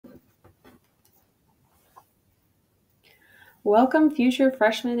Welcome future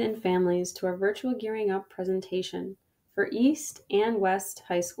freshmen and families to our virtual Gearing Up presentation for East and West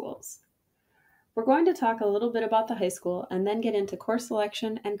High Schools. We're going to talk a little bit about the high school and then get into course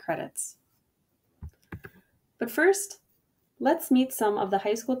selection and credits. But first, let's meet some of the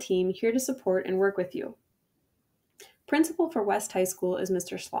high school team here to support and work with you. Principal for West High School is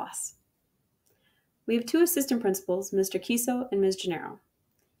Mr. Schloss. We have two assistant principals, Mr. Kiso and Ms. Gennaro,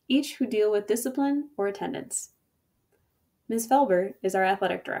 each who deal with discipline or attendance. Ms. Felber is our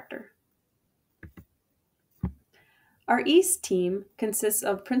athletic director. Our East team consists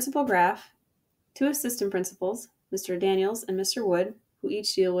of Principal Graff, two assistant principals, Mr. Daniels and Mr. Wood, who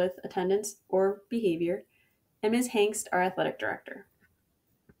each deal with attendance or behavior, and Ms. Hangst, our athletic director.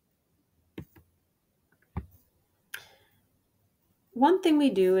 One thing we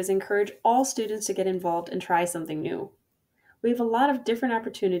do is encourage all students to get involved and try something new. We have a lot of different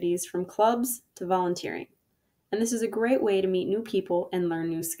opportunities from clubs to volunteering, and this is a great way to meet new people and learn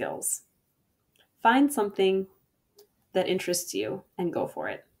new skills. Find something that interests you and go for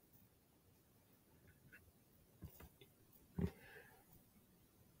it.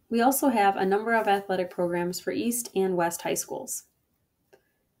 We also have a number of athletic programs for East and West High Schools.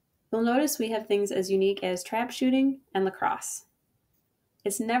 You'll notice we have things as unique as trap shooting and lacrosse.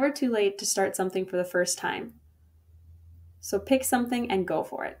 It's never too late to start something for the first time. So pick something and go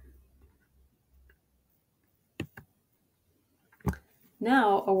for it.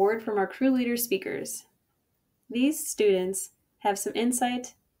 Now, a word from our crew leader speakers. These students have some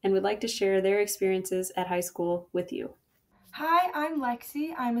insight and would like to share their experiences at high school with you. Hi, I'm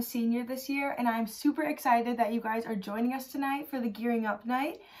Lexi. I'm a senior this year, and I'm super excited that you guys are joining us tonight for the Gearing Up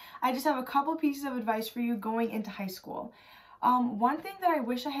night. I just have a couple pieces of advice for you going into high school. One thing that I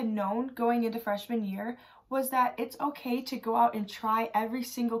wish I had known going into freshman year was that it's okay to go out and try every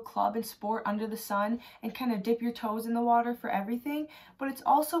single club and sport under the sun and kind of dip your toes in the water for everything, but it's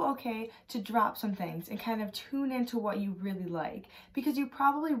also okay to drop some things and kind of tune into what you really like, because you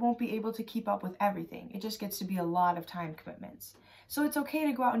probably won't be able to keep up with everything. It just gets to be a lot of time commitments. So it's okay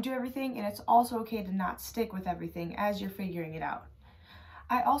to go out and do everything, and it's also okay to not stick with everything as you're figuring it out.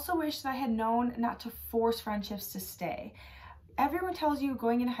 I also wish that I had known not to force friendships to stay. Everyone tells you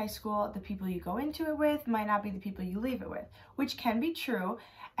going into high school, the people you go into it with might not be the people you leave it with, which can be true.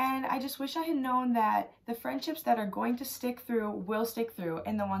 And I just wish I had known that the friendships that are going to stick through will stick through,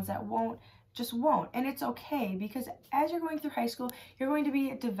 and the ones that won't just won't. And it's okay, because as you're going through high school, you're going to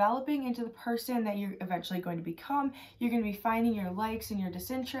be developing into the person that you're eventually going to become. You're going to be finding your likes and your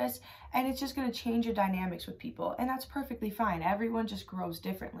disinterests, and it's just going to change your dynamics with people, and that's perfectly fine. Everyone just grows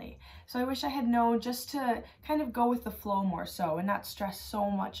differently. So I wish I had known just to kind of go with the flow more so and not stress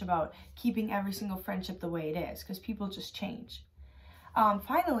so much about keeping every single friendship the way it is, because people just change.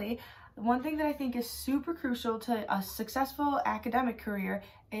 Finally, one thing that I think is super crucial to a successful academic career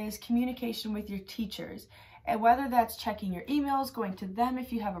is communication with your teachers. And whether that's checking your emails, going to them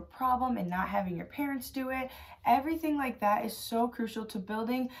if you have a problem and not having your parents do it, everything like that is so crucial to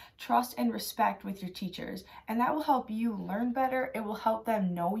building trust and respect with your teachers. And that will help you learn better, it will help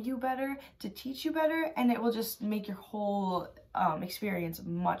them know you better, to teach you better, and it will just make your whole experience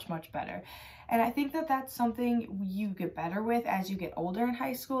much, much better. And I think that that's something you get better with as you get older in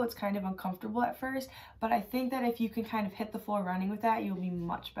high school. It's kind of uncomfortable at first, but I think that if you can kind of hit the floor running with that, you'll be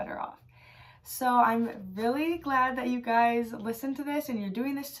much better off. So I'm really glad that you guys listened to this and you're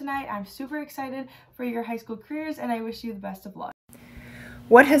doing this tonight. I'm super excited for your high school careers, and I wish you the best of luck.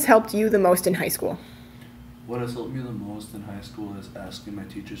 What has helped you the most in high school? What has helped me the most in high school is asking my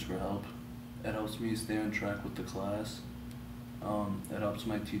teachers for help. It helps me stay on track with the class. It helps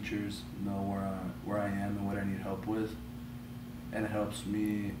my teachers know where I am and what I need help with. And it helps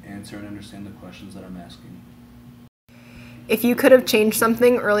me answer and understand the questions that I'm asking. If you could have changed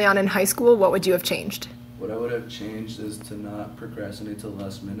something early on in high school, what would you have changed? What I would have changed is to not procrastinate till the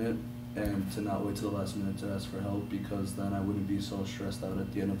last minute and to not wait till the last minute to ask for help, because then I wouldn't be so stressed out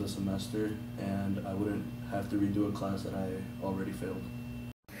at the end of the semester and I wouldn't have to redo a class that I already failed.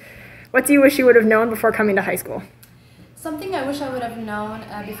 What do you wish you would have known before coming to high school? Something I wish I would have known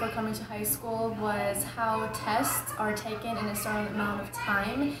before coming to high school was how tests are taken in a certain amount of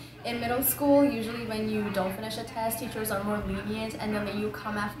time. In middle school, usually when you don't finish a test, teachers are more lenient and then let you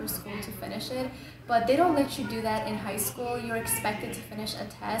come after school to finish it. But they don't let you do that in high school. You're expected to finish a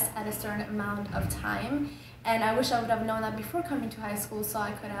test at a certain amount of time. And I wish I would have known that before coming to high school, so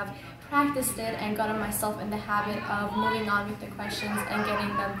I could have practiced it and gotten myself in the habit of moving on with the questions and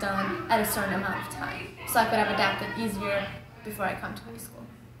getting them done at a certain amount of time, so I could have adapted easier before I come to high school.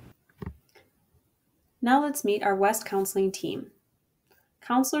 Now let's meet our West counseling team.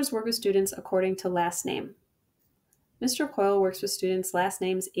 Counselors work with students according to last name. Mr. Coyle works with students last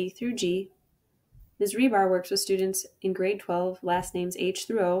names A through G. Ms. Rebar works with students in grade 12, last names H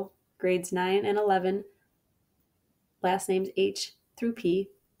through O, grades 9 and 11, last names H through P.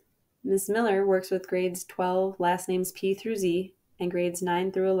 Ms. Miller works with grades 12, last names P through Z, and grades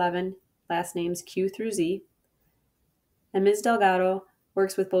 9 through 11, last names Q through Z. And Ms. Delgado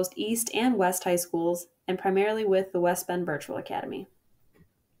works with both East and West high schools, and primarily with the West Bend Virtual Academy.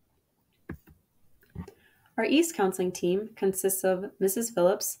 Our East counseling team consists of Mrs.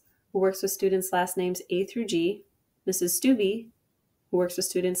 Phillips, who works with students last names A through G, Mrs. Stubbe, who works with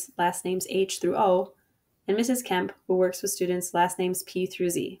students last names H through O, and Mrs. Kemp, who works with students last names P through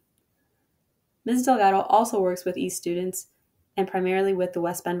Z. Ms. Delgado also works with East students and primarily with the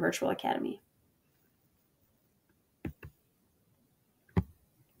West Bend Virtual Academy.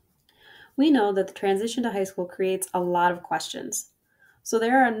 We know that the transition to high school creates a lot of questions, so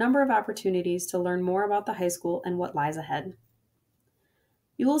there are a number of opportunities to learn more about the high school and what lies ahead.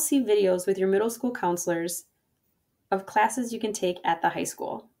 You will see videos with your middle school counselors of classes you can take at the high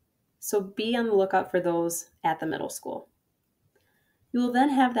school, so be on the lookout for those at the middle school. You will then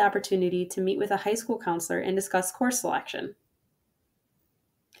have the opportunity to meet with a high school counselor and discuss course selection.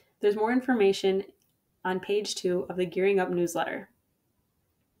 There's more information on page 2 of the Gearing Up newsletter.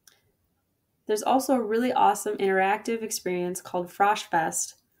 There's also a really awesome interactive experience called Frosh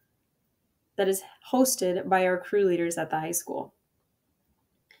Fest that is hosted by our crew leaders at the high school.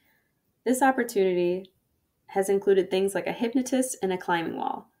 This opportunity has included things like a hypnotist and a climbing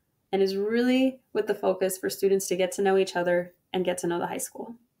wall, and is really with the focus for students to get to know each other and get to know the high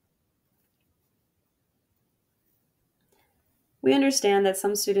school. We understand that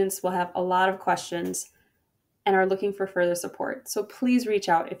some students will have a lot of questions and are looking for further support, so please reach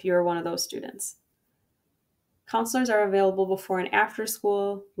out if you are one of those students. Counselors are available before and after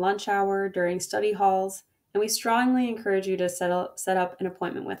school, lunch hour, during study halls, and we strongly encourage you to set up an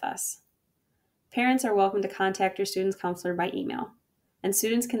appointment with us. Parents are welcome to contact your student's counselor by email, and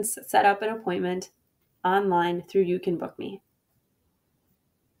students can set up an appointment online through You Can Book Me.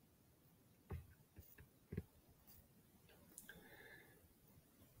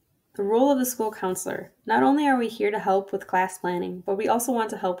 The role of the school counselor. Not only are we here to help with class planning, but we also want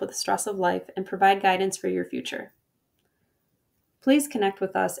to help with the stress of life and provide guidance for your future. Please connect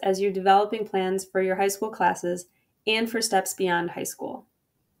with us as you're developing plans for your high school classes and for steps beyond high school.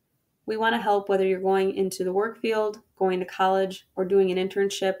 We want to help whether you're going into the work field, going to college, or doing an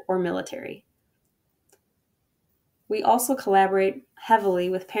internship or military. We also collaborate heavily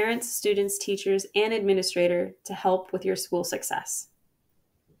with parents, students, teachers, and administrators to help with your school success.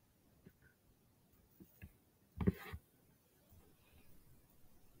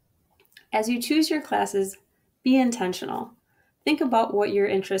 As you choose your classes, be intentional. Think about what your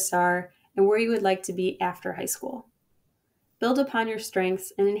interests are and where you would like to be after high school. Build upon your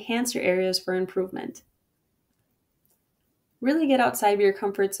strengths and enhance your areas for improvement. Really get outside of your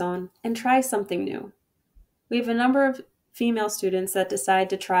comfort zone and try something new. We have a number of female students that decide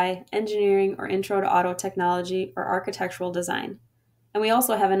to try engineering or intro to auto technology or architectural design. And we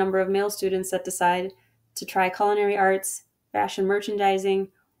also have a number of male students that decide to try culinary arts, fashion merchandising,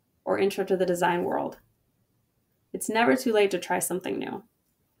 or intro to the design world. It's never too late to try something new.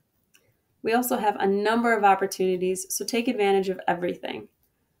 We also have a number of opportunities, so take advantage of everything.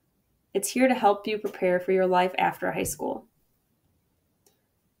 It's here to help you prepare for your life after high school.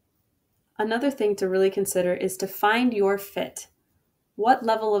 Another thing to really consider is to find your fit. What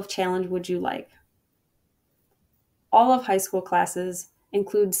level of challenge would you like? All of high school classes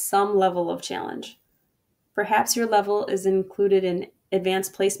include some level of challenge. Perhaps your level is included in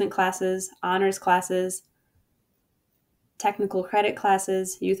advanced placement classes, honors classes, technical credit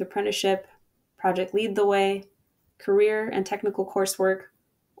classes, youth apprenticeship, Project Lead the Way, career and technical coursework,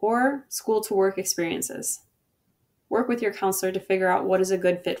 or school to work experiences. Work with your counselor to figure out what is a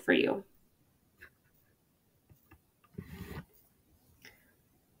good fit for you.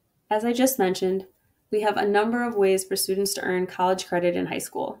 As I just mentioned, we have a number of ways for students to earn college credit in high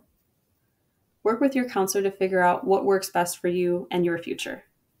school. Work with your counselor to figure out what works best for you and your future.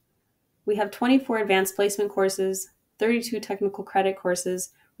 We have 24 advanced placement courses, 32 technical credit courses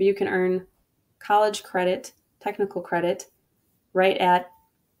where you can earn college credit, technical credit, right at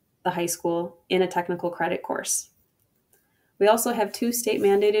the high school in a technical credit course. We also have 2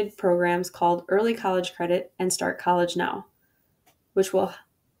 state-mandated programs called Early College Credit and Start College Now, which will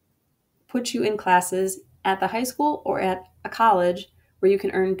put you in classes at the high school or at a college where you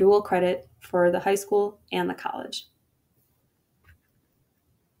can earn dual credit for the high school and the college.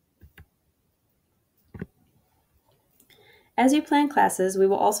 As you plan classes, we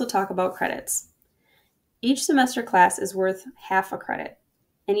will also talk about credits. Each semester class is worth half a credit,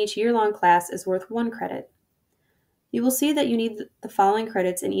 and each year-long class is worth 1 credit. You will see that you need the following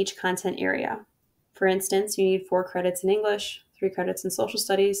credits in each content area. For instance, you need 4 credits in English, 3 credits in social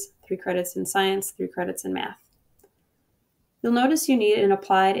studies, 3 credits in science, 3 credits in math. You'll notice you need an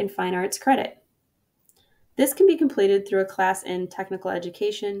applied and fine arts credit. This can be completed through a class in technical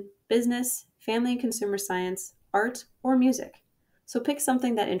education, business, family and consumer science, art, or music. So pick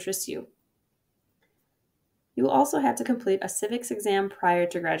something that interests you. You will also have to complete a civics exam prior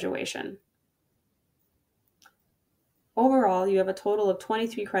to graduation. Overall, you have a total of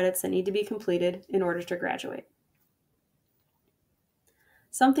 23 credits that need to be completed in order to graduate.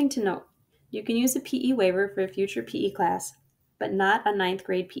 Something to note, you can use a PE waiver for a future PE class, but not a 9th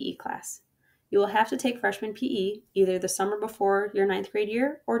grade PE class. You will have to take freshman PE either the summer before your 9th grade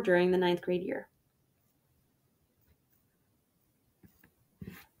year or during the 9th grade year.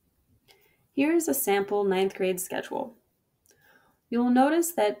 Here is a sample 9th grade schedule. You will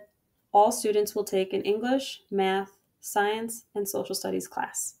notice that all students will take an English, math, science, and social studies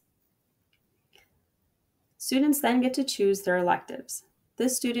class. Students then get to choose their electives.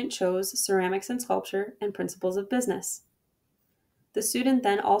 This student chose ceramics and sculpture and principles of business. The student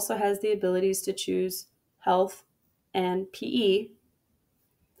then also has the abilities to choose health and PE,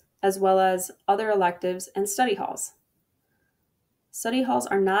 as well as other electives and study halls. Study halls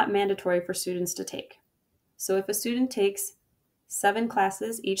are not mandatory for students to take. So if a student takes 7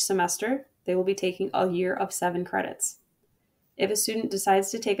 classes each semester, they will be taking a year of 7 credits. If a student decides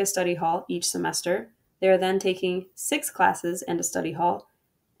to take a study hall each semester, they are then taking 6 classes and a study hall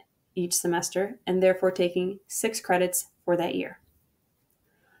each semester, and therefore taking 6 credits for that year.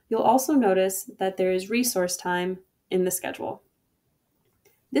 You'll also notice that there is resource time in the schedule.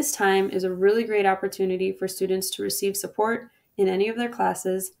 This time is a really great opportunity for students to receive support in any of their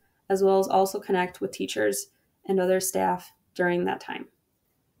classes, as well as also connect with teachers and other staff during that time.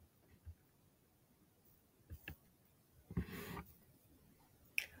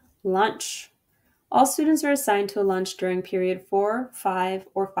 Lunch. All students are assigned to a lunch during period 4, 5,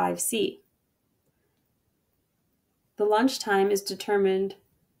 or 5C. The lunch time is determined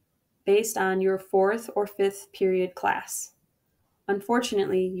based on your 4th or 5th period class.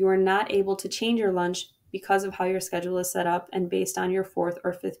 Unfortunately, you are not able to change your lunch because of how your schedule is set up and based on your 4th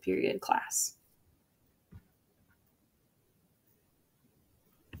or 5th period class.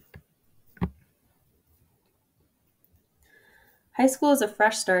 High school is a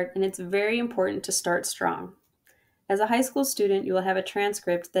fresh start, and it's very important to start strong. As a high school student, you will have a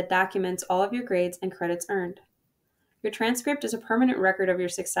transcript that documents all of your grades and credits earned. Your transcript is a permanent record of your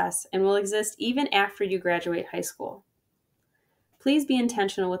success and will exist even after you graduate high school. Please be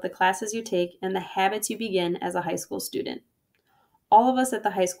intentional with the classes you take and the habits you begin as a high school student. All of us at the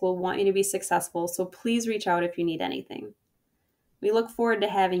high school want you to be successful, so please reach out if you need anything. We look forward to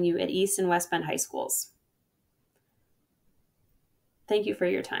having you at East and West Bend High Schools. Thank you for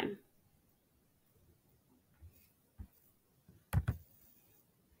your time.